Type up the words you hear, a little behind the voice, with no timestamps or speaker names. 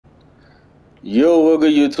Yo, what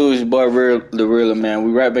good YouTube? It's your boy the Realer, man.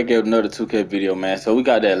 We right back at another 2K video, man. So we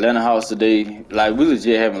got the Atlanta house today. Like, we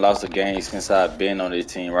legit haven't lost a game since I've been on this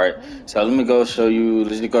team, right? So let me go show you.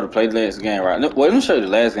 Let's just go to play the last game, right? No, wait, let me show you the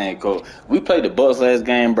last game, Cole. We played the Bucks last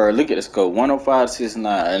game, bro. Look at the score, 105-69.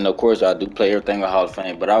 And of course, I do play everything with Hall of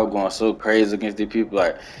Fame, but I was going so crazy against these people.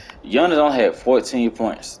 Like, Giannis only had 14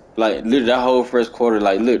 points. Like, literally, that whole first quarter,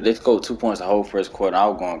 like, look, they scored 2 points the whole first quarter. I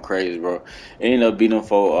was going crazy, bro. It ended up beating them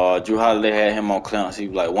for Drew Holiday had him on clearance. He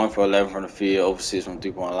was like 1 for 11 from the field, over 6 from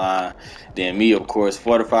 3-point line. Then me, of course,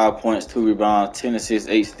 45 points, 2 rebounds, 10 assists,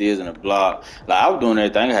 8 steals, and a block. Like, I was doing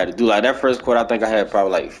everything I had to do. Like, that first quarter, I think I had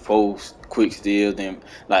probably like 4 quick steals. Then,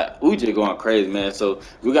 like, we just going crazy, man. So,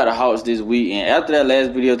 we got a house this week. And after that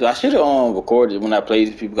last video, I should have recorded when I played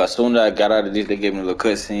these people. Because as soon as I got out of this, they gave me a little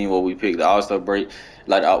cutscene where we picked the All-Star break.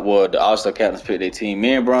 Like, well, the All-Star captains picked their team.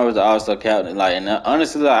 Me and Brown was the All-Star captain. Like, and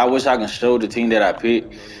honestly, like, I wish I could show the team that I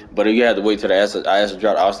picked, but you have to wait till I actually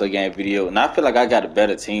drop the All-Star game video. And I feel like I got a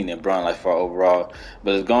better team than Brown, like, for overall.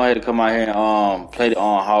 But let's go ahead and come out here and play the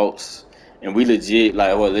house. And we legit,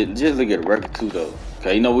 like, well, just look at the record too, though.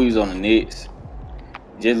 Okay, you know we was on the Knicks.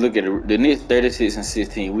 Just look at the Knicks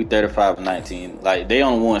 36-16. We 35-19. Like, they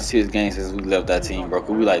only won 6 games since we left that team, bro.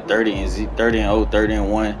 We like 30-0,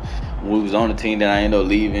 30-1. We was on the team that I ended up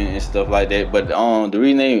leaving and stuff like that. But the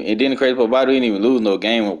reason it didn't crazy part about it, we didn't even lose no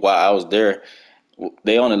game while I was there.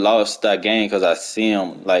 They only lost that game because I see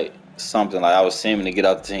them like something like I was seeing them to get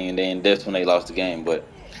out the team. Then that's when they lost the game. But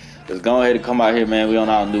let's go ahead and come out here, man. We on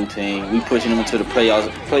our new team. We pushing them into the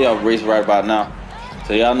playoff race right about now.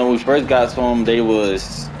 So y'all know when we first got to them, they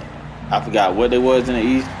was, I forgot what they was in the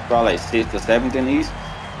East, probably like 6th or 7th in the East.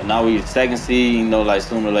 And now we second seed, you know, like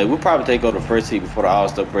sooner or later. We'll probably take over the first seed before the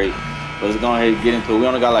All-Star break. But let's go ahead and get into it. We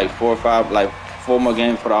only got like 4 more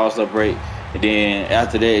games for the All-Star break. And then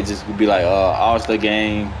after that, it just would be like All-Star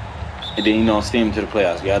game. And then, you know, steam to the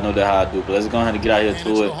playoffs. Y'all know that how I do. But let's go ahead and get out here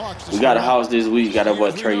to it. We got a house this week. Got our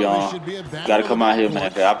boy TRAE. Got to come out here,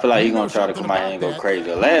 man. I feel like he's going to try to come out here and go crazy.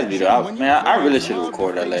 The last video, I really should have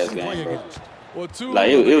recorded that last game, bro.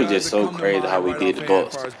 Like, it was just so crazy how we did the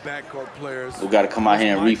Bucks. We got to come out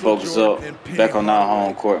here and refocus up. Back on our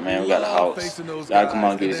home court, man. We got the house. Got to come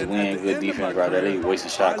out and get this win. Good defense right there. They wasting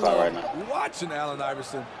shot clock right now.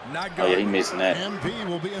 Oh, yeah, he missing that.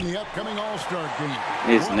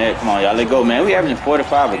 Missing that. Come on, y'all. Let go, man. We averaging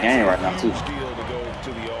 45 a game right now, too.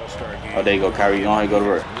 Oh, there you go, Kyrie. You don't have to go to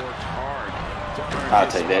work. I'll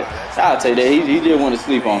take that. He did want to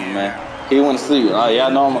sleep on me, man. He want to sleep. Oh, y'all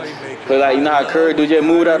know him. Cause like, you know how Curry do, just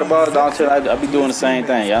move out the ball, don't tell I be doing the same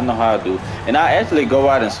thing. Y'all know how I do. And I actually go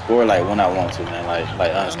out and score like when I want to, man.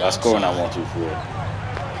 Like honestly, I score when I want to for it.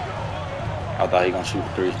 I thought he gonna shoot a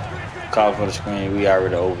 3. Call for the screen, we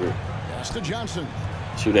already over it.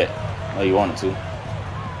 Shoot that. No, you wanted to.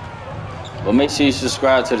 But make sure you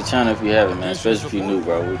subscribe to the channel if you haven't, man. Especially if you're new,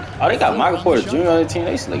 bro. Oh, they got Michael Porter Jr. on the team.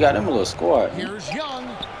 They got them a little squad.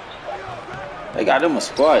 They got them a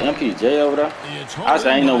squad, MPJ over there. I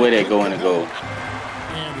said, ain't no way they going to go.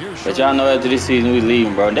 But y'all know after this season we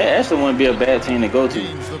leaving, bro. That actually wouldn't be a bad team to go to.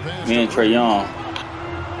 Me and TRAE.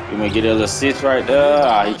 You may get a little assist right there.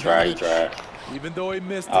 Ah, he tried.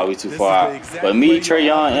 Oh, we too far out. But me, TRAE,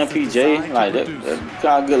 MPJ, like that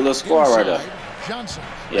got a good little squad right there.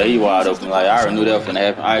 Yeah, he wide open. Like, I already knew that was gonna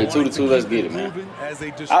happen. All right, 2-2, let's get it, man.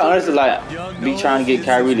 I honestly like be trying to get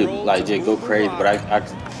Kyrie to like just go crazy, but I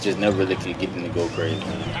just never really could get him to go crazy,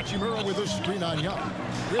 man. I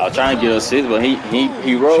was trying to get a assist, but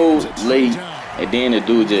he rolled late, and then the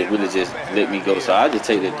dude just really just let me go. So I just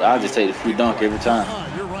take the free dunk every time.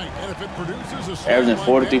 Averaging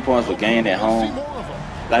 43 points per game at home.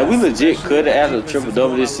 Like, we legit could have added a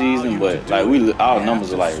triple-double this season, but like our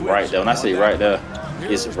numbers are like right there. When I say right there,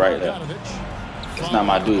 it's right there. It's not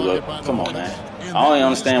my dude, but come on, man. I don't even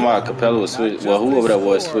understand why Capella was switched. Well, whoever that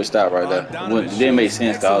was switched out right there. It didn't make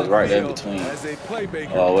sense because I was right there in between.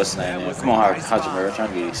 What's his name, man? Come on, Hachimura, trying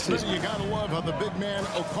to get these assists.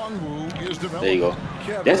 There you go.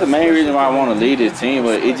 That's the main reason why I want to lead this team,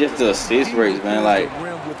 but it's just the assist rates, man. Like,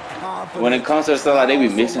 when it comes to stuff like they be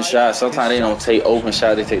missing shots, sometimes they don't take open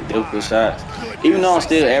shots, they take difficult shots. Even though I'm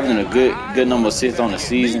still averaging a good number of assists on the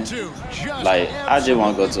season, like, I just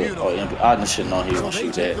want to go to I should know he was going to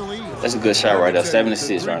shoot that. That's a good shot right there,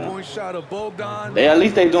 7-6 right now. At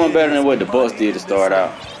least they doing better than what the Bucks did to start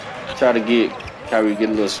out. Try to get Kyrie, get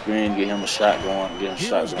a little screen, get him a shot going,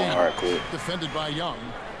 all right, quick.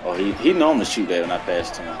 Oh, he know him to shoot that when I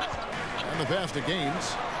passed to him.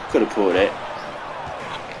 Could have pulled that.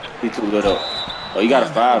 He too little. Oh, you got a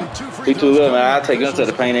 5. He too little, man. I'll take him to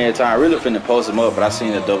the paint every time. I really finna post him up, but I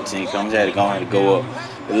seen the dope team come. Just had to go ahead and go up.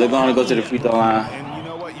 They're going to go to the free throw line.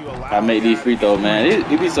 I make these free throws, man.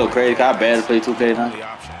 It be so crazy. 'Cause I bad to play 2K now.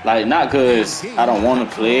 Like, not because I don't want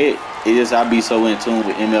to play it. It's just I be so in tune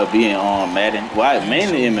with MLB and on Madden. Well,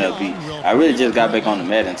 mainly MLB. I really just got back on the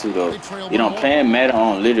Madden too, though. You know, playing Madden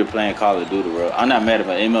on literally playing Call of Duty, bro. I'm not Madden,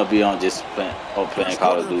 but MLB on just playing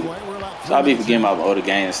Call of Duty. So I be forgetting about older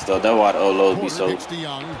games and stuff. That's why the old lows be so.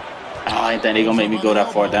 I ain't think they gonna make me go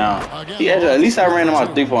that far down. At least I ran him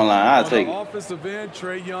off 3-point line. I'll take it.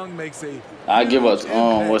 I give up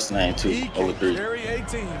what's the name, 2 over 3. There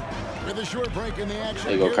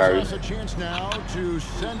you go, Kyrie.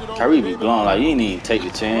 Kyrie be blowing like you ain't even take the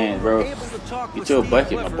chance, bro. Get your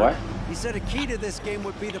bucket, my boy. He said a key to this game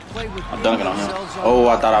would be to play with. I'm dunking on him. Oh,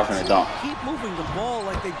 I thought I was finna dunk. Keep moving the ball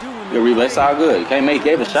like they do in the replay. It's all good. You can't make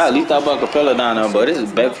gave a shot. At least I about Capella down there, but this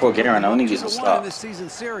is back before Garen. I need to get some stops.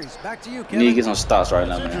 You need to get some stops right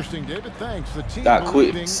now, man. Got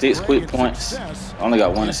 6 quick points. Only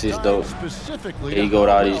got 1 assist though. Here you go with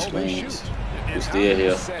all these screens. We still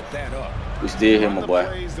here. We still here, my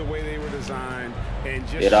boy.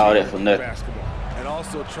 Did all that for nothing. And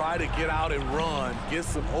also try to get out and run, get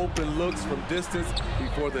some open looks from distance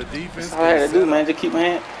before the defense. That's all I had to do, man. Just keep my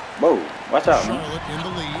hand. Whoa, watch out, man.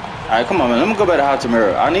 All right, come on, man. Let me go back to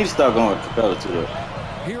Hachimura. I need to start going with Capella too, though.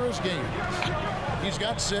 Here is Gaines. He's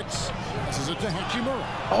got 6. This is it to Hachimura.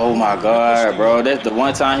 Oh my God, bro. That's the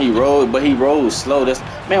one time he rolled, but he rolled slow. That's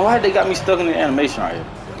man. Why they got me stuck in the animation right here?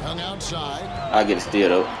 Hung outside. I get a steal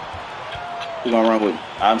though. He gonna run with me.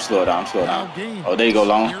 I'm slow down. I'm slow down. Oh, there you go,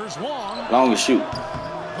 long. Long as shoot.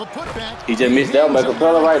 He just missed that by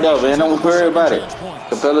Capella right there, man. Don't worry about it.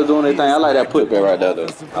 Capella doing their thing. I like that putback right there, though.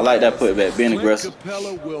 I like that putback. Being aggressive.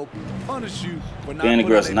 Being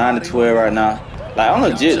aggressive. 9-12 right now. Like, I'm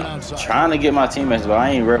legit trying to get my teammates, but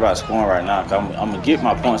I ain't worried about scoring right now. Cause I'm gonna get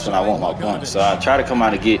my points when I want my points. So I try to come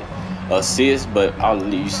out and get assists, but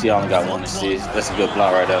you see, I only got 1 assist. That's a good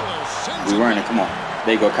block right there. We running. Come on.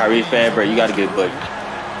 There you go, Kyrie. Fast break. You got to get a bucket.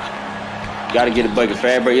 You got to get a bucket.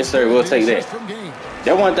 Fast break. Yes, sir. We'll take that.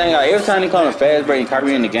 That one thing, every time they come to fast break and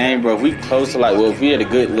Kyrie in the game, bro, if we close to, like, well, if we had a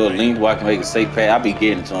good little length where I can make a safe pass, I'll be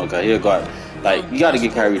getting it to him because he'll go out. Like, you got to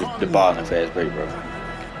get Kyrie the ball in the fast break, bro.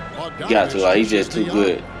 You got to. Like, he's just too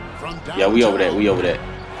good. Yeah, we over that. We over that.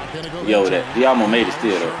 We over that. He almost made it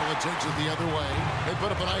still, though.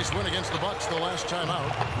 Put up a nice win against the Bucks the last time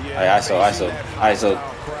out. Hey, ISO.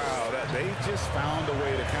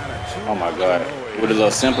 Oh my God. With a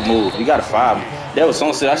little simple move. You got to foul me. That was so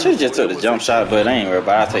I should have just took the jump shot, but I ain't worried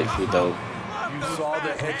about it. I'll take the free throw.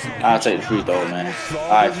 I'll take the free throw, man.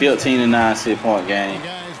 Alright, 15-9, 6-point game.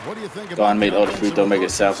 Go on and make the other free throw, make it a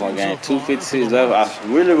 7-point game. 2:56 left.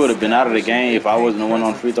 I really would have been out of the game if I wasn't the one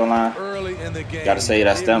on the free throw line. Got to say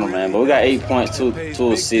that stamina, man. But we got 8 points,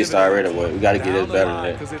 2 assists already. We got to get this better than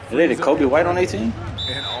that. Is they the Kobe White on their team?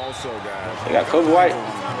 They got Kobe White.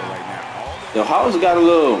 The Hawks got a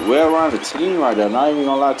little well-rounded team right there. Not even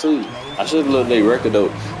gonna lie to you. I should have looked at their record though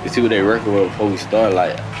to see what their record was before we started.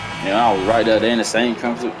 Like, you know, I was right there. They in the same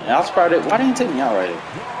conference. And I was proud of it. Why didn't you take me out right there?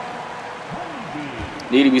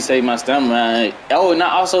 Need to be saving my stamina, man. Oh, and I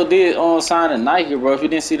also did sign a Nike, bro. If you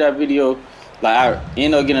didn't see that video, like I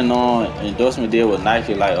ended up getting an endorsement deal with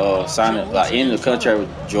Nike, like signing, like in the contract with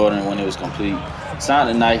Jordan when it was complete. Signed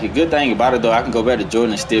to Nike. Good thing about it though, I can go back to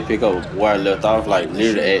Jordan and still pick up where I left off. Like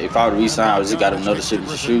literally, if I would resign, I just got another shit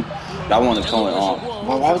to shoot. But I want to come on.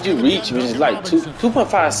 Well, why would you reach? Man, it's like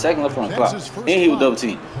 2.5 seconds left on the clock, and he was double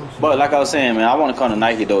team. But like I was saying, man, I want to come to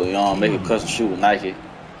Nike though. Make a custom shoot with Nike.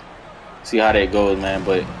 See how that goes, man.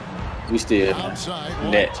 But we still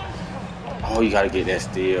net. Oh, you gotta get that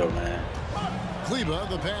steal, man.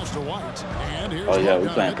 Oh yeah, we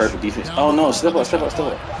playing perfect defense. Oh no, step up.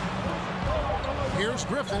 Here's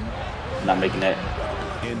Griffin. Not making that.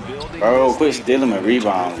 Bro, quit stealing and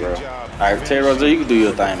rebound, bro. Alright, Terry Rozier, you can do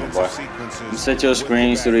your thing, my boy. You set your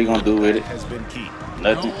screen, see what he gonna do with it.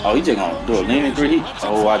 Nothing. Oh, he just gonna do a leaning 3.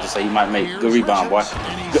 Oh, I just say he might make good rebound, boy.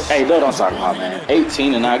 Good. Hey, that's what I'm talking about, man.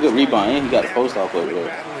 18-9, good rebound, and he got the post off of it, bro.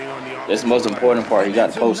 That's the most important part. He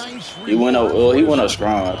got the post. He went up. He went up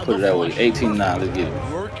strong. I put it that way. 18-9. Let's get it.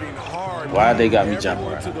 Why they got me jumping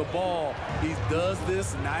right now?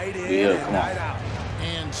 Yeah, come on.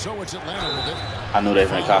 And so it's Atlanta with it. I knew they was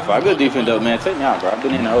gonna cop for. Good defense though, man. Take me out, bro. I've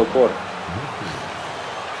been in the whole quarter.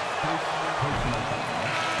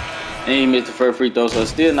 And he missed the first free throw, so it's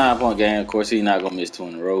still 9-point game. Of course, he's not gonna miss 2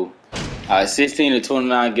 in a row. All right,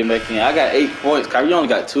 16-29, get back in. I got 8 points. Kyrie only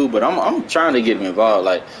got 2, but I'm trying to get him involved.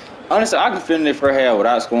 Like, honestly, I can finish it for half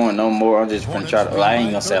without scoring no more. I'm just gonna try to. Well, I ain't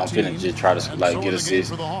gonna say I'm finna just try to like get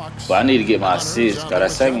assists, but I need to get my assists. Cause that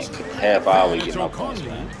second half, I always get my points,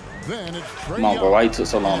 man. Then it's Come on, bro. Why you took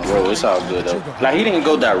so long to roll? It's all good, though. Like, he didn't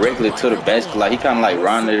go directly to the basket. Like, he kind of, like,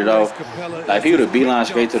 rounded it off. Like, if he would have beeline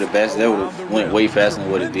straight to the basket, that would have went way faster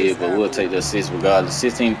than what it did. But we'll take the assist regardless.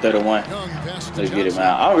 16-31. Let's get it,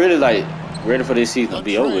 man. I'm really, like, ready for this season to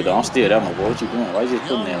be over, though. I'm still there, my boy. What you doing? Why you just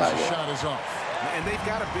putting it like that?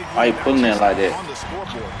 Why you putting it like that?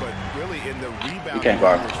 You can't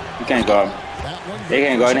guard me. You can't guard me. They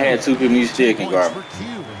can't guard me. They had 2 people. You still can guard me.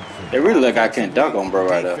 They really look like I can't dunk on bro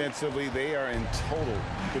right there. Defensively, they are in total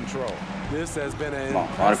control. This has been an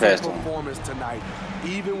impressive performance tonight.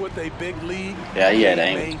 Even with a big lead. Yeah, he had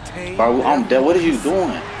aim. Bro, I'm dead. What are you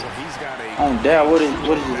doing? I'm dead. What is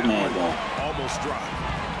this man doing? Almost dry.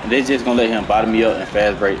 And they just gonna let him bottom me up and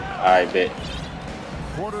fast break. All right, bet.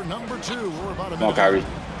 Quarter number 2. We're about a Come on, Kyrie.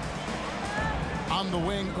 On the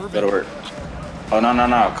wing, Irving. Better work. Oh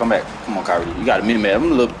no. Come back. Come on, Kyrie. You got a minute, man. I'm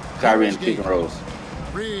gonna look Kyrie in the pick and rolls.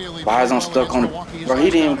 Why is I'm stuck on the bro? He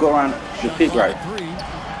didn't even go around the pick right.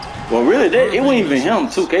 Well, really, it wasn't even him.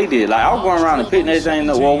 2K did. Like, I was going around the pick and everything.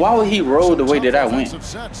 Well, why would he roll the way that I went?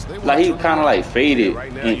 Like, he kind of like faded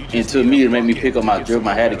into me to make me pick up my dribble.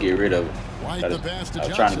 I had to get rid of it. I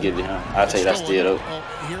was trying to get to him. I'll take that steal though.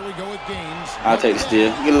 I'll take the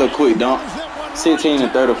steal. Get a little quick dunk.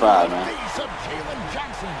 16-35, man.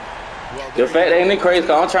 The fact that ain't crazy,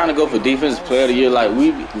 cause I'm trying to go for defensive player of the year. Like,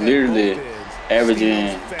 we literally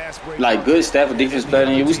averaging like good stat for defense player of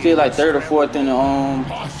the year. We still like 3rd or 4th in the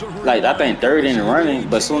like I think 3rd in the running.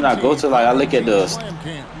 But soon I go to like I look at the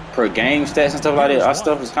per game stats and stuff like that. Our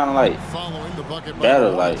stuff is kind of like better.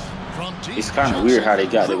 Like, it's kind of weird how they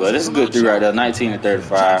got it. But it's a good 3 right there.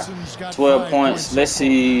 19-35, 12 points. Let's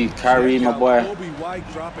see, Kyrie, my boy. Come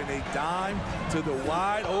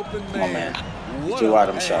on, man. Get your wide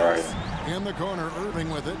open shot right here. In the corner, Irving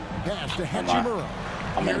with it. Pass to Hachimura.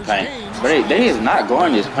 I'm in the paint. But they is not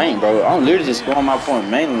going this paint, bro. I'm literally just scoring my point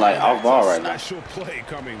mainly like off ball right now.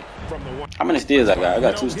 How many steals I got? I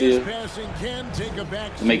got 2 steals.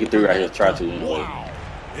 To make it 3 right here. Try to, you know.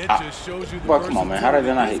 Boy, come on, man. How did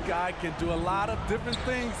I not hit?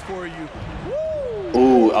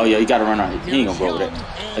 Ooh, oh yeah, you gotta run out. He ain't gonna go over that.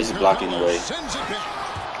 It's blocking the way.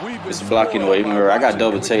 It's blocking the way. I got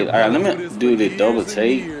double tape. All right, let me do the double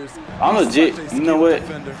tape. I'm legit. You know what?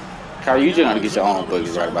 Kyrie, you just gotta get your own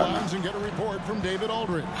bucket right about now.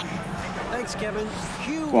 Thanks, Kevin.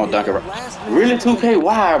 Come on, dunk it right. Really, 2K?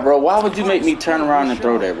 Why, bro? Why would you make me turn around and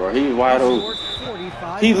throw that, bro? He was wide open.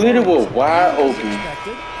 He literally was wide open.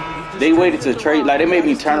 They waited to trade. Like, they made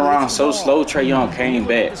me turn around so slow. Trae Young came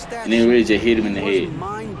back and then really just hit him in the head.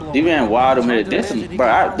 They ran wild a minute. That's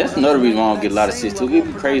another reason why I don't get a lot of assists too. Get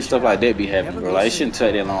crazy stuff like that be happening, bro. Like, it shouldn't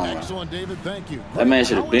take that long, bro. That man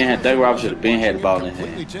should have been had. Doug Robinson should have been had the ball in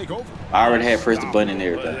his hand. I already had pressed the button and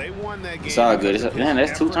everything. It's all good. Man,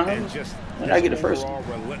 that's 2 turnovers. I get the first one.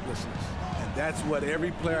 That's what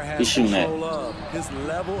every player has He's shooting that. His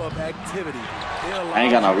level of activity. I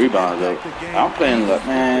ain't got no rebounds though. I'm playing luck,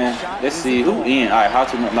 man. Let's see who in. All right, how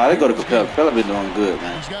to? Nah, they go to Capella. Capella been doing good,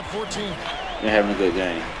 man. They're having a good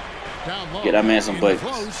game. Get that man some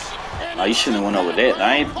buckets. Oh, you shouldn't have went over that.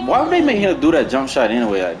 Why would they make him do that jump shot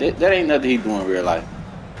anyway? Like, that ain't nothing he doing in real life.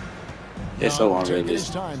 It's so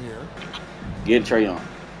unrealistic. Get Trae Young.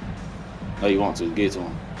 No, you want to get to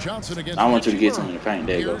him. I want you to get to him in the paint.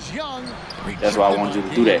 There you go. That's why I wanted you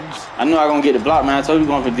to do that. I knew I was going to get the block, man. I told you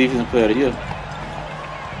going for defensive player of the year.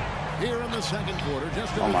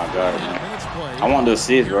 Oh, my God, man. I want the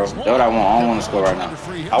assist, bro. That's what I want. I don't want to score right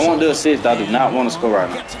now. I want the assist. I do not want to score right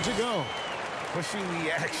now.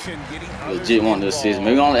 Legit want the assist.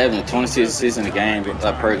 Maybe only having 26 assists in the game,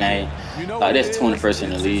 per game. Like, that's 21st in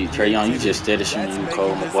the league. Trae Young, you just steady shooting, you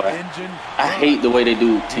cold, my boy. I hate the way they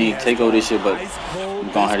do team takeover this shit, but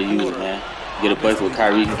we're gonna have to use it, man. Get a bucket with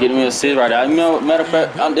Kyrie. Get me an assist right now. You know, matter of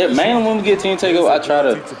fact, mainly when we get team takeover, I try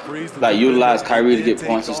to like utilize Kyrie to get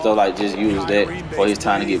points and stuff. Like, just use that for his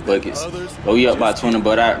time to get buckets. But we up by 20.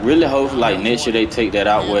 But I really hope like next year they take that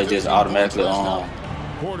out where it just automatically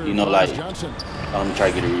you know, like, let me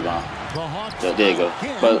try to get a rebound. So there you go.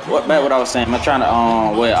 But back what I was saying, I'm trying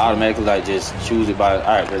to where it automatically like just choose it by.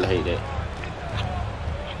 I really hate that.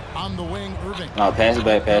 On the wing, Irving. No, pass it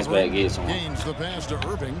back, get someone.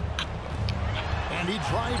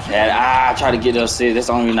 And I try to get those assists. That's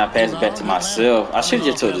the only reason I pass it back to myself. I should have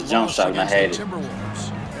just took the jump shot when I had it.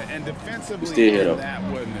 We still here though.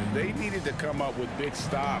 They needed to come up with big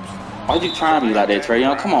stops. Why'd you try me like that, Trae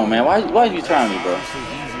Young? Come on, man. Why you trying me, bro?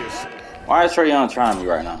 Why is Trae Young trying me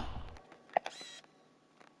right now?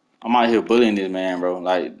 I'm out here bullying this man, bro.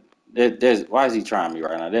 Like, why is he trying me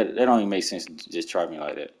right now? That don't even make sense to just try me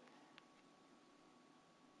like that.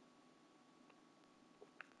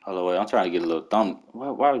 Hold on, wait. I'm trying to get a little thumb.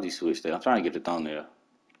 Why would he switch there? I'm trying to get the thumbnail.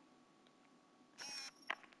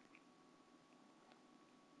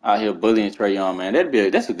 Out here bullying Trae Young, man.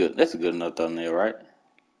 That's a good enough thumbnail, right?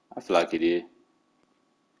 I feel like it is.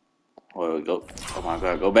 Where we go? Oh my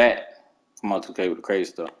God, go back. Come on, 2K with the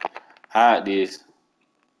crazy stuff. Hide this.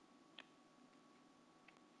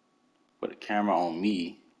 Put the camera on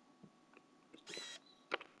me.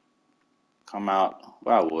 Come out.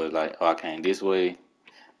 Well, I was like, oh, I came this way.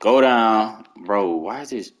 Go down, bro. Why is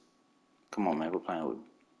this? Come on, man. We're playing with me.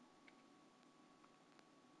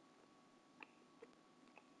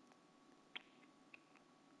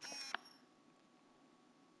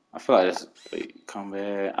 I feel like that's come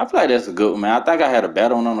back. I feel like that's a good one, man. I think I had a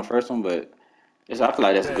bad one on the first one, but I feel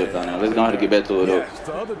like that's a good one. Let's go ahead and get back to it. Yes,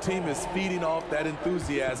 the other team is feeding off that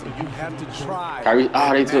enthusiasm. You have to try. Kyrie,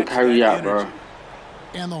 they took Kyrie out, bro.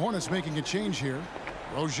 And the Hornets making a change here.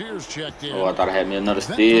 Rozier's checked in. Oh, I thought I had me another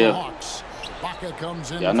steal.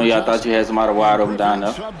 Yeah, I know y'all thought you had somebody wide open down there.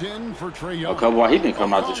 A couple while he didn't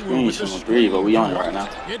come out the screen shooting three, but we on it right now.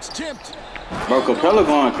 It's tipped. Bro, Capella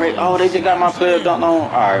going crazy. Oh, they just got my player dunked on. All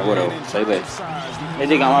right, whatever. Say that. They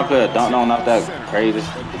just got my player dunked on off that crazy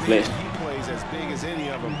deflection.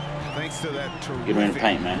 Get him in the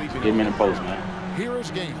paint, man. Get him in the post, man. Here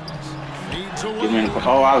is Gaines. Get him in the post.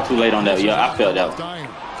 Oh, I was too late on that. Yeah, I felt that one.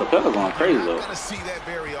 Capella going crazy, though. Going to see that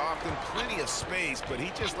very often. Plenty of space, but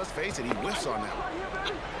he just, let's face it, he whiffs on that one.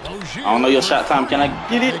 I don't know your shot time. Can I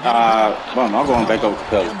get it? Boom, I'm going back over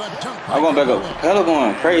Capella. I'm going back over. Capella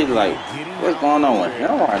going crazy. Like, what's going on with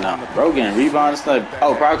him right now? Bro getting rebounds and stuff.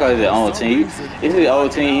 Oh, probably because it's his old team. It's his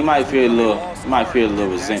old team. He might feel a little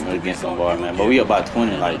resentment against them boy, man. But we up by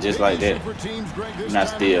 20, like just like that. Not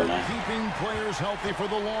still, man.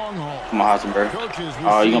 Come on, Hotzenberg.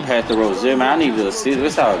 Oh, you gonna pass the Rozier, man? I need to assist.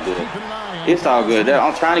 It's all good. It's all good.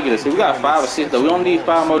 I'm trying to get a assist. We got 5 assists though. We don't need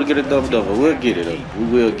 5 more to get a double-double. We'll get it though. We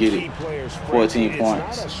will get it. 14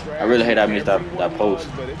 points. I really hate I missed that post.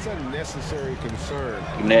 Give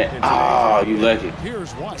me that. Oh, you lucky.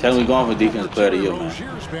 Tell me we're going for defensive player of the year, man.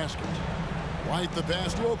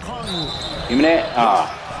 Give me that.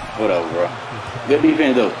 Whatever, bro. Good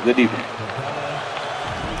defense though. Good defense.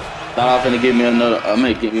 Thought I was gonna give me another.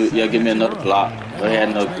 Give me another block. Go ahead,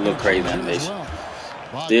 another little crazy animation.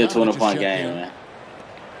 Still 20-point game, man.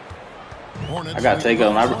 I got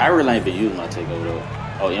takeover. I really ain't been using my takeover though.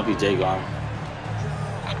 Oh, MPJ gone.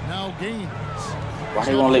 Why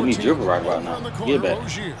they won't let me dribble right about now? Get back.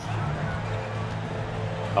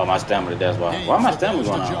 Oh, my stamina. That's why. Why my stamina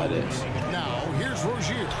going on like that?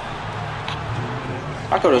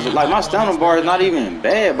 I could have, like, my stamina bar is not even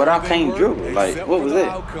bad, but I can't dribble. Like, what was that?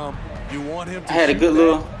 I had a good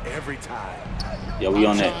little. Yeah, we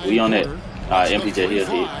on that. We on that. MPJ here.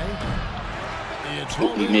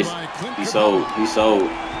 He missed. He sold. He sold.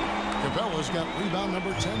 Capella's got rebound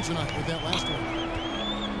number 10 tonight with that last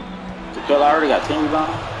one. Capella already got 10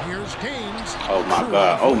 rebounds. Here's Gaines. Oh my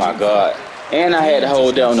God. Oh my God. And I had to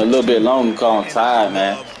hold that one a little bit longer because I'm tired,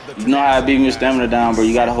 man. You know how I beat your stamina down, bro.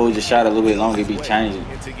 You gotta hold your shot a little bit longer. It be changing.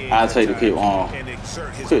 I'll take the quick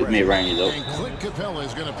mid-range though.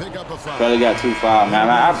 Capella got 2 fouls,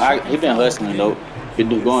 man. He been hustling though. He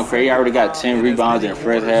been going crazy. I already got 10 rebounds in the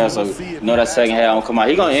first half, so you know that second half gonna come out.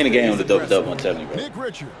 He gonna end the game with a double-double. I'm telling you, bro.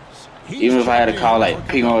 Even if I had to call like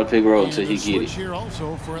pick roll until he get it,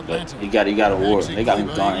 but he got a award. They got him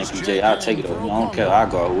going MPJ. I'll take it though. I don't care. I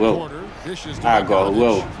go whoever. I go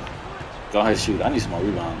whoever. Go ahead, shoot. I need some more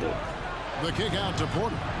rebound though. The kick out to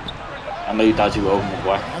Porter. I know you thought you were open, my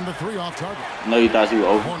boy. And the 3 off target. I know you thought you were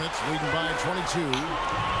open. Hornets leading by 22.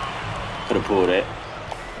 Could have pulled that.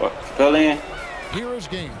 What? Fell in? Here is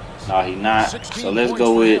Gaines. No, he not. So let's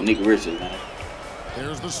go with Nick Richards, man.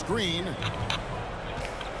 There's the screen.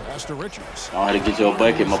 Pass to Richards. I had to get your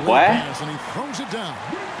bucket, my boy. And he throws it down.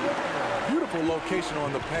 Beautiful location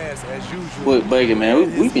on the pass as usual. Quit bucket,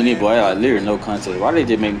 man. We can need boy like literally no contest. Why they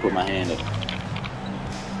just make me put my hand up?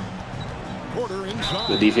 Porter inside.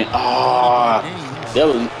 Good defense. Oh, that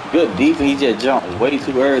was good defense. He just jumped way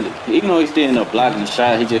too early. Even though he's still in the blocking the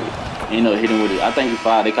shot, he just hitting with it. I think he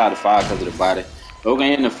fouled. They called it foul because of the body. But we're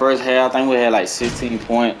gonna in the first half. I think we had like 16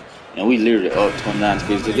 points. And we literally up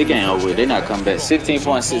 29-50. They can't over it. They not coming back.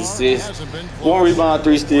 16.6 assists, 1 rebound,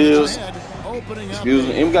 3 steals. Excuse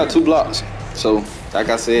me. And we got 2 blocks. So, like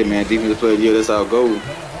I said, man, defensive player of the year, that's our goal.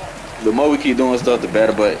 The more we keep doing stuff, the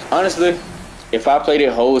better. But honestly, if I play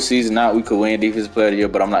the whole season out, we could win defensive player of the year.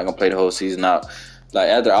 But I'm not gonna play the whole season out. Like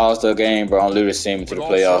after All-Star game, bro, I'm literally sending me to the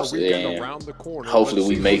playoffs, and hopefully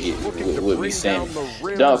we make it with me sending.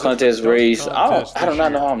 Dunk contest race. I do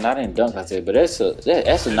not know how I'm not in dunk contest, but that's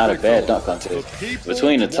not a bad dunk contest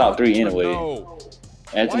between the top 3 anyway.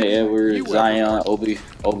 Anthony Edwards, Zion, Obi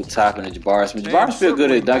Toppin, and Jabari Smith. Jabari Smith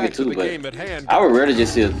good at dunking too, but I would rather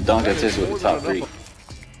just see a dunk contest with the top 3.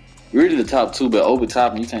 Really the top 2, but Obi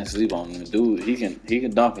Toppin, you can't sleep on him. Dude, he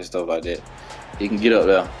can dunk and stuff like that. He can get up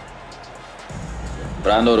there.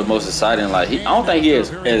 But I know the most exciting, like I don't think he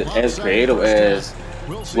is as creative as.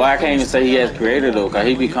 Well, I can't even say he has creative though, cause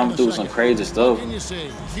he be coming through some crazy stuff.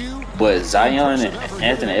 But Zion and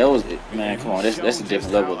Anthony Edwards, man, come on, that's a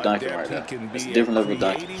different level of dunking right there. That's a different level of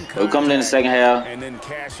dunking. But we're coming in the second half,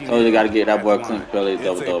 so they got to get that boy Clint Pelly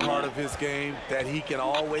double, man.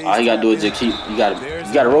 All he got to do is just keep. You got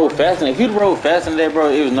to roll faster. If he'd rolled faster than that, bro,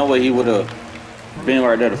 it was no way he would have been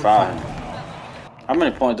right there to foul him. How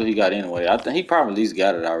many points do he got anyway? I think he probably at least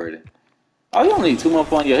got it already. Oh, you only need 2 more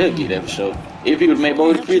points. Yeah, he'll get that for sure. If he would make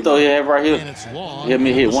both the free throw, he'll have right here. He'll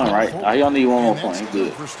hit 1, right? He only need 1 more point. He's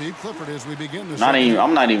good.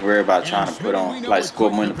 I'm not even worried about trying to put on like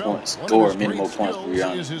score many points, score many more points to be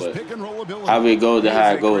honest. But how it goes, to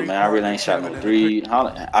how it goes, man. I really ain't shot no 3.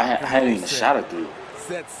 I haven't even shot a 3.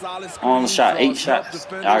 I only shot 8 shots.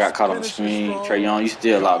 I got caught on the screen. TRAE Young, you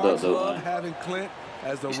still locked up though, man.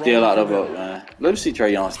 You still locked up, man. Let me see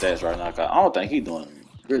TRAE Young's stats right now. I don't think he's doing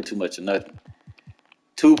really too much of nothing.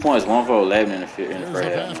 2 points, 1 for 11 in the first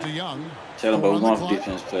half. Tell him, but we're going for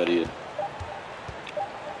defense player of the year.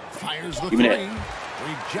 Give me that.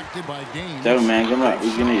 Tell him, man, give him up.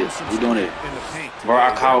 We doing it. Bro,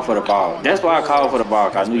 I called for the ball. That's why I called for the ball,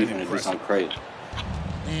 because I knew you were going to do something crazy.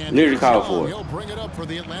 Literally called for it. I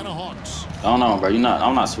don't know, bro.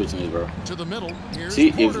 I'm not switching this, bro. See,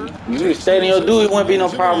 if you stay in your dude, it wouldn't be no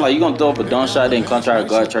problem. Like, you going to throw up a dunk shot, then come try to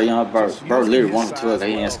guard TRAE Young. Bro, literally 1 for 12, he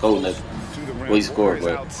ain't scored nothing. Well, he scored,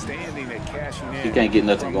 but he can't get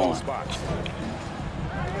nothing going.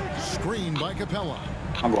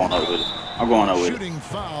 I'm going up with it.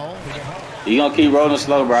 You gonna keep rolling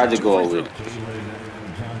slow, bro? I just go over it.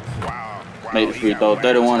 Made the free throw,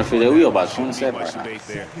 31 to 50. We about 27 right now.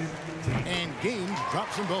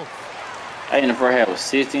 Hey, in the first half was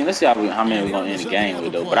 16. Let's see how many we're gonna end the game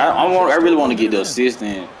with though. But I really want to get the assist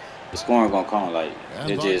and the scoring gonna come. Like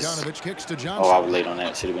it just. Oh, I was late on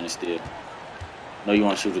that. Should have been a steal. No, you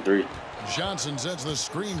want to shoot a 3. Johnson sets the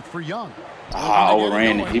screen for Young. I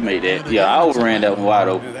overran it. He made that. Yeah, I overran that one wide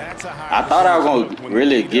open. I thought I was going to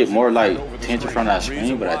really get more like tension from that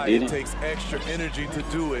screen, but I didn't.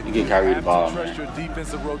 You get Kyrie the ball, man.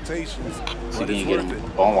 So he didn't get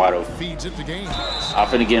him bone wide open. I'm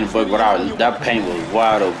finna get him the bucket, but that paint was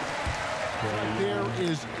wide open.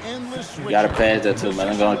 You gotta pass that to him, man.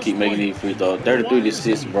 I'm gonna keep making these free throws. 33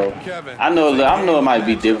 assists, bro. I know it might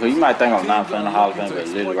be difficult. You might think I'm not playing the Hall of Fame, but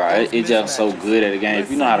literally, bro, it's just so good at the game. If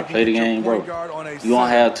you know how to play the game, bro, you won't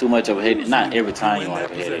have too much of a headache. Not every time you won't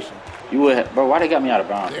have a headache. You will have, bro. Why they got me out of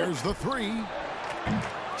bounds, bro?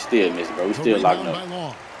 Still missing, bro. We still locking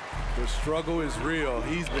up. The struggle is real.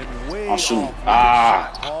 He's been way I'm shooting.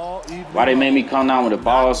 Why they made me come down with the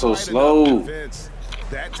ball so slow?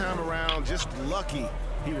 That time around, just lucky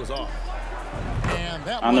he was off.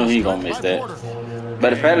 I knew he gonna miss that. But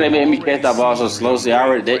the fact that they made me catch that ball so slow, see,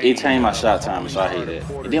 it changed my shot time, so I hate that.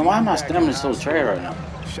 And then why am I stamina so trash right now?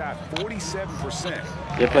 Shot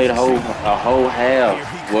 47%. They played a whole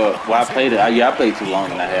half. Well, I played it. I played too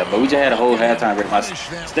long in that half, but we just had a whole halftime break. My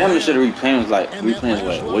stamina should have replenished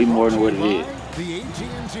way more than what it is. The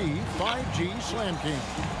AT&T 5G Slam King.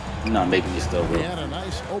 You're not making this stuff, bro.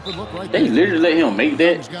 They literally let him make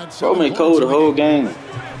that. Bro, man, cold the whole game.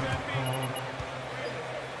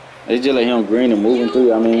 They just let him green and moving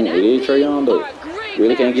through. I mean, it is TRAE Young, though.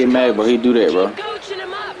 Really can't get mad, bro. He do that, bro.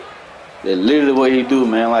 That's literally what he do,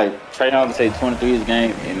 man. Like, TRAE Young can take 23 a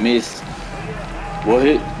game and miss.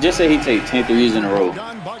 Well, just say he take 10 threes in a row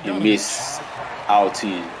and miss all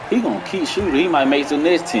 10. He gonna keep shooting. He might make the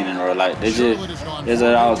next 10 in a row. Like, there's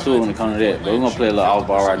an all two when it comes to that. But we're gonna play a little off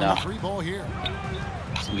ball right now.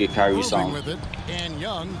 So get Kyrie something.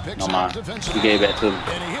 No mind. He gave back to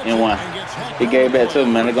him. In one. He gave back to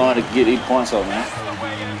him, man. They're going to get these points up, man.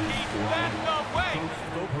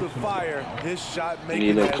 He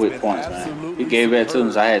need little quick points, man. He gave back to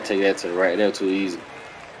him, so I had to take that to the right. That was too easy.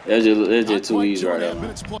 That's just too easy right there,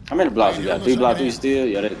 man. How many blocks we got? 3 blocks, 3 still?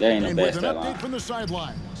 Yeah, that ain't no bad stat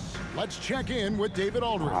line. Let's check in with David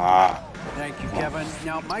Aldridge. Thank you, Kevin.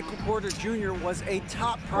 Now, Michael Porter Jr. was a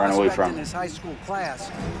top prospect in his high school class.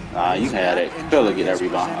 You can have that. Philly get that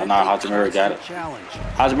rebound. Hachimura got it.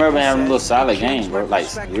 Hachimura been having a little solid game, bro. Like,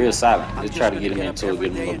 real solid. Let's try to get him into it,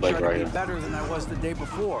 get him a little break right here. Better than I was the day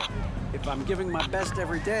before. If I'm giving my best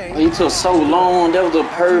every day. He took so long. That was a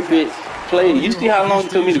perfect play. You see how long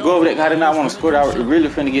it took me to go over that? I did not want to score. I was really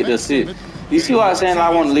finna get the assist. You see why I'm saying I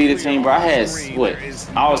want to lead the team, bro? I had what?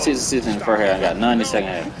 All 6 assists in the first half. I got none in the second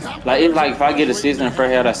half. Like if I get assists in the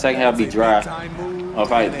first half, that second half be dry. Or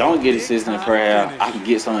if I don't get assists in the first half, I can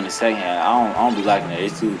get some in the second half. I don't be liking that.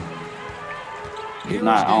 It's too. It's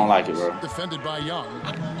not. I don't like it, bro. Defended by Young.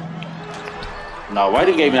 No, why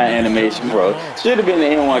they gave me that animation, bro? Should have been the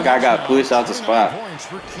N1 guy got pushed out the spot.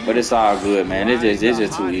 But it's all good, man. It's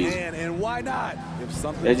just too easy. And why not?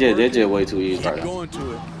 They're just way too easy right now.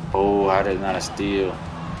 Oh, how did not a steal?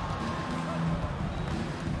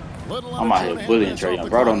 I'm out here bullying Trae Young.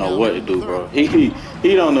 Bro don't know what to do, bro. He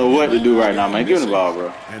don't know what to do right now, man. Give him the ball,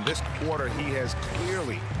 bro. And this quarter, he has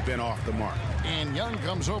clearly been off the mark. And Young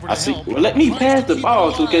comes over I see. Well, let me pass the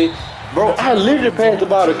ball, 2K. Bro, I literally passed the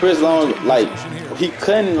ball to Chris Long. Like, he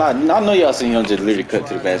couldn't. Like, I know y'all seen Young just literally cut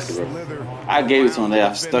to the basket, bro. I gave it to him. They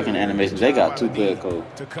are stuck in the animation. They got 2 player code.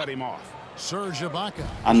 To cut him off.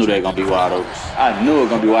 I knew they were going to be wide open. I knew it was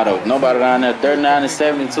going to be wide open. Nobody down there, 39 and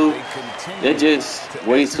 72. They're just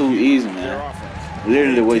way too easy, man.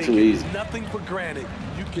 Literally way too easy. Nothing for granted.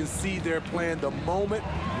 You can see they're playing the moment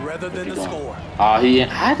rather than the score. How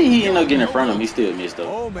did he end up getting in front of him? He still missed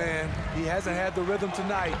though. Oh man, he hasn't had the rhythm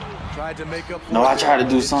tonight. Tried to make up. No, I tried to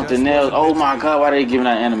do something else. Oh my God, why they giving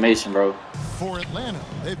that animation, bro? For Atlanta,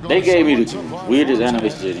 they gave me the weirdest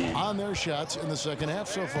animation in. On their shots in the second half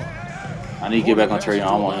so far. I need to get back on Trae Young.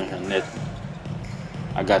 I want him net.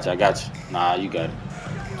 I got you. Nah, you got it.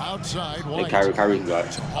 Outside, hey, Kyrie can go.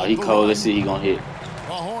 Oh, he cold. Let's see he gonna hit.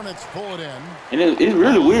 The Hornets pull it in. And it's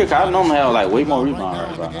really weird because I normally have like way more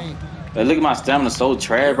rebound right now. But look at my stamina so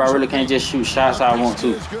trash, bro. I really can't just shoot shots I want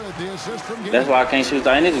to. That's why I can't shoot.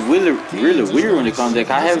 And it's really weird when it comes to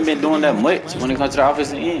that. I haven't been doing that much when it comes to the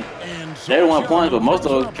offensive end. They're 1 point, but most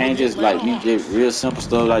of us can't just like me just real simple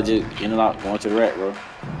stuff like just getting out, going to the rack, bro.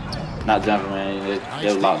 Not jumping, man.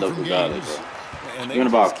 They're locked up regardless, bro. Give me the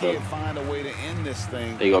ball, bro.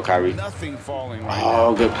 There you go, Kyrie.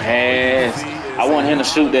 Oh, good pass. I want him to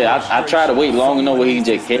shoot that. I tried to wait long enough where he can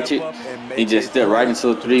just catch it. He just stepped right into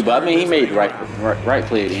a 3. But I mean, he made the right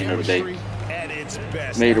play at the end of the day.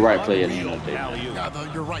 Made the right play at the end of the day.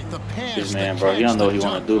 This man, bro, he don't know what he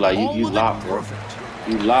want to do. Like you locked, bro.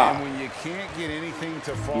 You locked.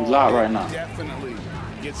 You locked right now. Definitely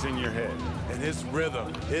gets in your head. And his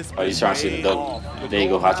rhythm. Oh, he's trying to see the double. There you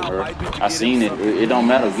go, Hachimura. I seen it. It don't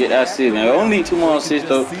matter. Get that assist, man. Only need 2 more assists,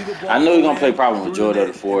 though. I know he's going to play probably majority of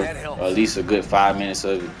the 4th, or at least a good 5 minutes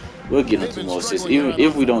of it. We'll get him 2 more assists, even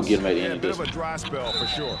if we don't get him at the end of this one.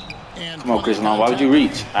 Come on, Chris Long. Why would you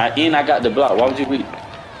reach? I got the block. Why would you reach?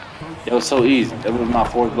 It was so easy. That was my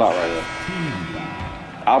 4th block right there.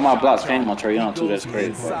 All my blocks came on Trae Young, too. That's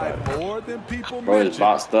crazy. Bro, it's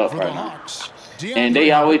boxed up right now. And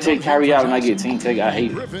they always take Kyrie out when I get team take. I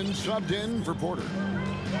hate it.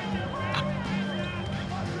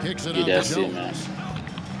 Get that shit, man.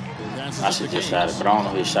 I should just shot it, but I don't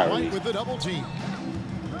know his shot release.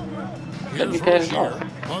 Let me pass it off.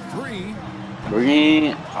 Bring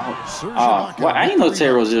in. Well, I ain't no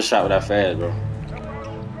Terry Rozier shot with that fast, bro.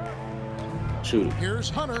 Shoot it. Here's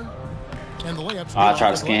Hunter. I try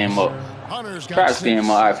to scan him up. Try to scan him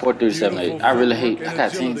up. All right, 4-3-7-8. I really hate. I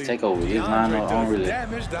got team to take over. It's 9-0. I don't really.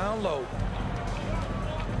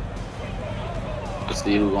 Let's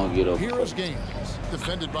see who's gonna get up.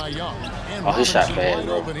 Defended by Young. Oh, his shot fast,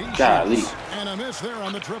 bro. Golly. And a miss there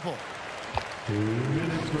on the triple.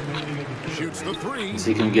 Shoots the 3.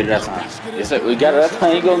 See if he can get it that time. Yes, sir. We got it that time.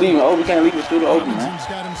 He ain't gonna leave him open. We can't leave him through the open, man.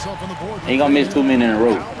 He ain't gonna miss 2 minutes in a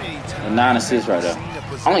row. And 9 assists right there.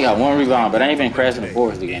 I only got 1 rebound, but I ain't been crashing the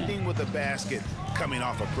boards again.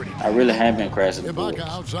 I really haven't been crashing the boards.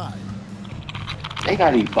 They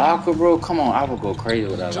got Ibaka, bro. Come on, I would go crazy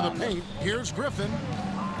with that line. Here's Griffin.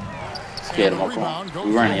 Scared him up. Come on.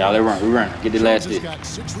 We running, y'all. They run. We running. Get the last hit. Got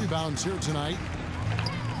 6 rebounds here tonight.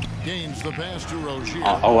 Gains the pass to Rozier.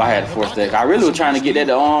 Oh, I had to force that. I really was trying to get that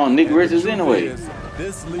to Nick Richards anyway. I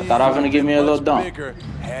thought I was gonna give me a little dunk.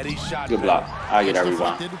 Good block. I'll get that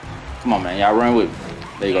rebound. Come on, man. Y'all run with me.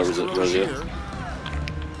 There you go, Rozier.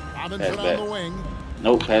 Pass back.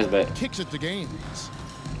 Nope, pass back. Kicks it to Gaines.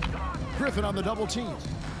 Griffin on the double team.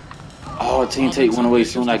 Oh, team take one away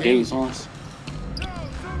soon. I gave it to him.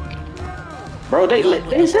 Bro,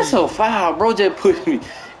 that's a foul. Bro just pushed me.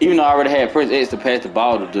 Even though I already had press X to pass the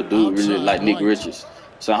ball to the dude really like Nick Richards.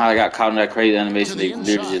 Somehow I got caught in that crazy animation. They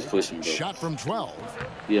literally just pushed me, bro. Shot from 12.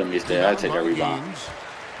 Yeah, missed that. I take that rebound.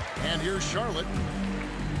 And here's Charlotte.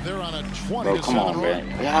 They're on a 20. Bro, come on, man.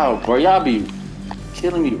 Y'all be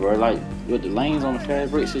killing me, bro. Like with the lanes on the fast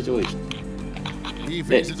break situation. He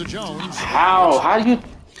faces to Jones. How do you?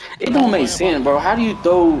 It don't make sense, bro. How do you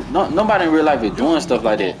throw? Nobody in real life is doing stuff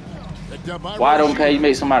like that. Wide open pass, you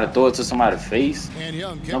make somebody throw it to somebody's face.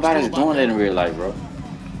 Nobody's doing that in real life, bro.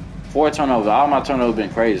 4 turnovers. All my turnovers been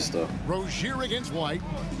crazy stuff. Rozier against White.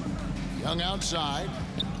 Young outside.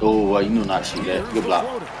 Oh, well, you knew not to shoot that. Good block.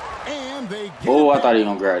 Oh, I thought he was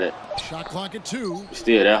going to grab that. Shot clock at 2.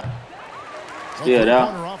 Still there. Still there.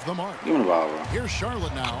 Off the mark. Give me the ball, bro. Here's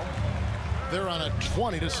Charlotte now. They're on a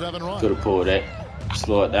 20-7 run. Could have pulled that.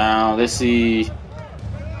 Slow it down. Let's see.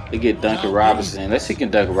 They get Duncan Robinson. Let's see can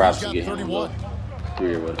Duncan Robinson get him a little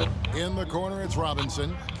career with it. In the corner, it's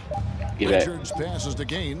Robinson. Get back. Richards passes to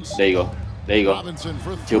Gaines. There you go. There you go. Robinson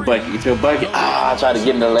for 3. Get your bucket. Get your bucket. Ah, I tried to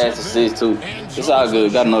get him the last assist too. It's all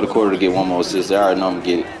good. Got another quarter to get one more assist. I already know I'm gonna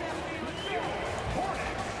get it.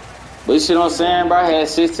 But you see what I'm saying, bro? I had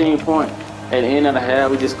 16 points at the end of the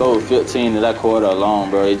half. We just go with 15 in that quarter alone,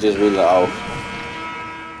 bro. It just really off.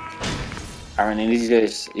 I mean, it's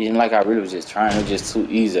just, even like I really was just trying. It was just too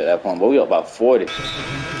easy at that point. But we up about 40. We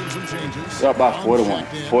up about 41.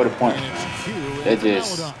 40 points, man. That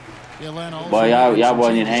just, boy, y'all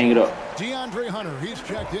boys need to hang it up. He's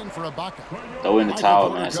checked in for Ibaka. Throw in the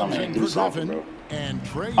towel, man. Something, do something, bro.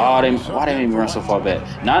 Oh, why they even run so far back?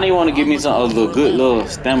 Now they want to give me a good little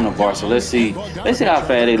stamina bar. So let's see how fast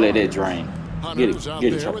they let that drain. Get it,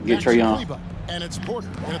 get Trae Young.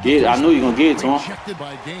 Get it. I knew you were gonna get it to him.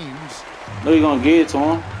 Know you're gonna get it to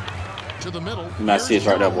him. You might see it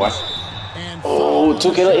right there, boy. Oh,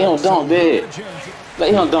 took it. Let him dunk that.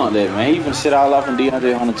 Let him dunk that, man. He even sit all off and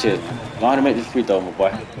DeAndre on the chest, man. Go ahead and make this free throw, my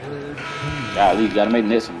boy. Golly, you gotta make the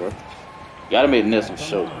next one, bro. You gotta make the next one for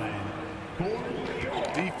sure.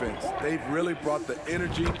 Defense, they've really brought the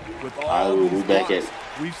energy with all these blocks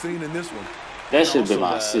we've seen in this one. That should have been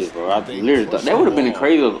my assist, bro. I literally thought that would have been a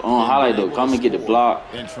crazy highlight though. Come and get the block,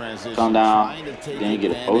 come down, then you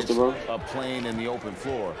get a poster, bro. Playing in the open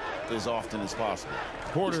floor as often as possible.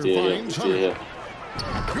 Still here.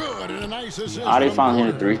 Good and a nice assist. Oh, they found him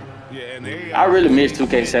at 3. I really miss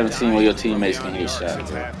 2K17 where your teammates can hit shots,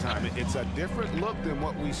 bro. It's a different look than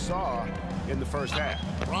what we saw in the first half.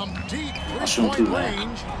 From deep I shoot too,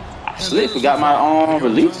 man. I slick forgot my own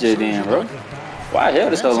release just then, bro. Why the hell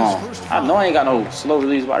this so long? I know I ain't got no slow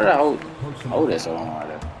release. Why did I hold that so long right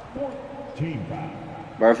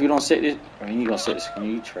there? Bro, if you don't set this, or you gonna set the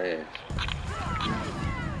screen, you trash.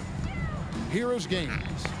 Heroes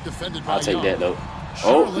Gaines, defended by I'll take Young. that though.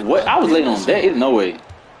 Oh, what? I was late on that. There's no way.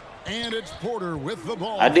 And it's Porter with the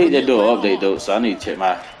ball. I did that do an update though, so I need to check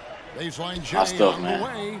my stuff,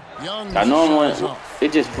 man. I know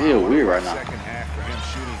it just feels weird right now. Second half for him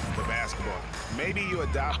shooting the basketball. Maybe you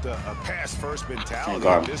adopt a pass first mentality Can't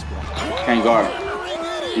guard at me. this point. Can't guard me.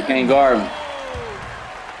 You can't guard me.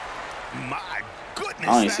 My goodness. I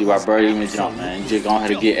don't even see why Birdie even jump, man. You just go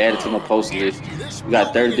ahead and get added to my post list. We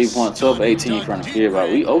got 33 points, 12 18 from the field, bro.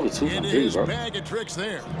 We over 2 from 3, bro. Bag of tricks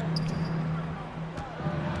there.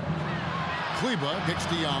 Kleba kicks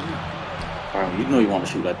to Young. All right, you know you want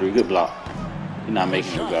to shoot that 3. Good block. You're not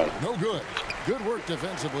making it, got it. No good. Good work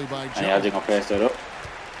defensively by Joe. And y'all just gonna pass that up.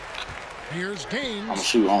 Here's Gaines. I'm gonna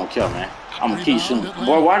shoot. I don't care, man. I'm gonna keep shooting.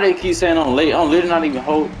 Boy, why they keep saying I'm late? I'm literally not even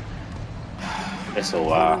hold. That's so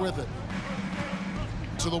wild. With it.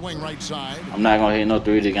 To the wing right side. I'm not gonna hit no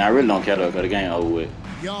 3 again. I really don't care though, because the game over with.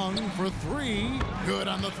 Young for 3. Good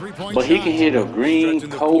on the 3-point But he can hit a green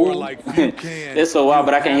cold. That's so wild,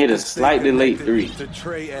 but I can hit a slightly late 3. To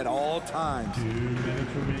TRAE at all times.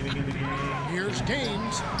 Here's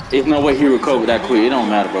Gaines. There's no way he recovered that quick. It don't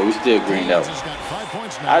matter, bro. We still greened out.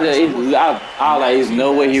 There's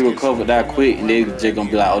no way he recovered that quick, and they just gonna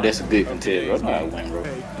be like, oh, that's a good contest, bro. I win, bro.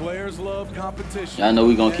 Players love competition. Y'all know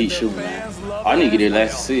we gonna keep shooting, man. I need to get that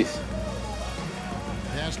last assist.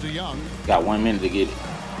 Pass to Young. Got 1 minute to get it.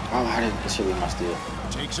 Oh, that should be my steal.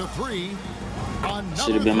 Takes a 3.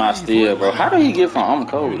 Should have been my steal, bro. How did he get from I'm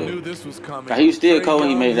cold though? He was still cold when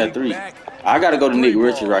he made that 3. I gotta go to Nick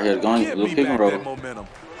Richards right here. Go pick and roll.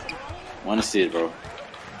 1 assist, bro.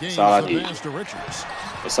 That's all I need.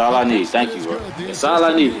 That's all I need. Thank you, bro. That's all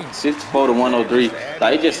I need. 64 to 103.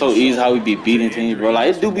 Like, it's just so easy how we be beating teams, bro.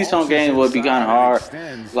 Like, it do be some games where it be kind of hard.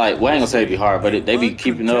 Like, well, I ain't gonna say it be hard, but they be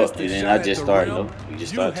keeping up. And then I just start, we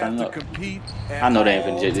just start turning up. I know they ain't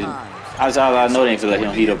finna just. That's all I know. They ain't finna let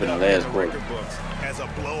him heat up in the last break. As a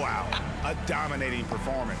blowout, a dominating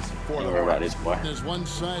performance for Don't the worry about this, boy. As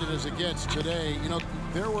one-sided as it gets today, you know,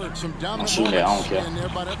 there were some dominant I'm shooting that. I don't care. in there,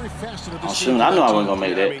 but every facet of the I'm shooting. I know I wasn't gonna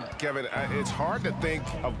make I mean, that. Kevin, it's hard to think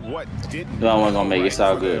of what didn't. No, I wasn't gonna make it. It's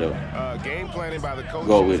all good though. Game planning by the coaches,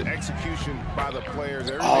 Go with it. execution by the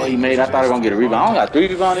players. Oh, he made. I thought I was gonna get a rebound. I only got 3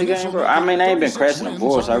 rebounds in the game, bro. I mean, they ain't been crashing the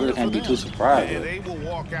board, so I really can't be too surprised. And they will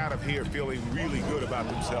walk out of here feeling really good about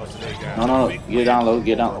themselves today, guys. No. Get down low.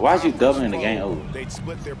 Get down. Why is you doubling the game over?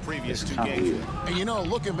 split their previous two Kinda games. weird. And you know,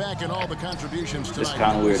 looking back at all the contributions tonight, It's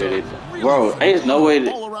kind of weird that really bro. There's no way.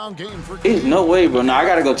 all-around game for There's no way, bro. Now I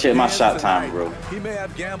gotta go check my shot time, bro. He may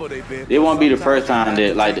have gambled a bit. It won't be the first time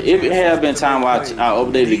that, like, if it have been time where I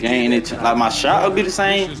updated the game, and like my shot will be the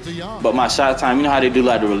same, but my shot time, you know how they do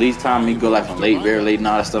like the release time, you go like from late, very late, and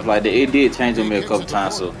all that stuff like that. It did change on me a couple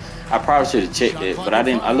times, so I probably should have checked it, but I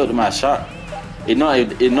didn't. I looked at my shot. It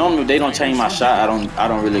normally they don't change my shot. I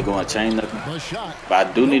don't really go and change nothing, but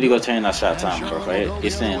I do need to go change my shot time, bro.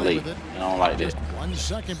 It's saying late. I don't like that. 1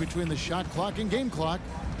 second between the shot clock and game clock.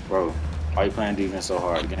 Bro, why you playing defense so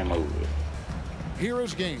hard? Game over with. Here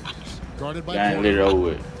is Gaines, guarded by Game literally over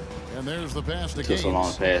with. And there's the pass to Took Gaines. so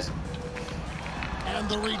long to pass. And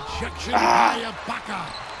the rejection by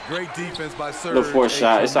Ibaka. Great defense by Serge. Little fourth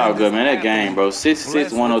shot. It's all good, man. That game, bro.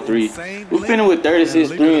 66, 103. We finished with 36,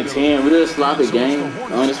 3 and 10. Real sloppy game.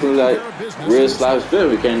 Honestly, like real sloppy.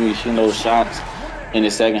 Especially we can't even shoot those shots in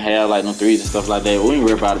the second half, like no threes and stuff like that. We ain't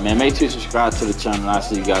worry about it, man. Make sure you subscribe to the channel, and I'll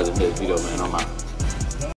see you guys in the next video, man. I'm out.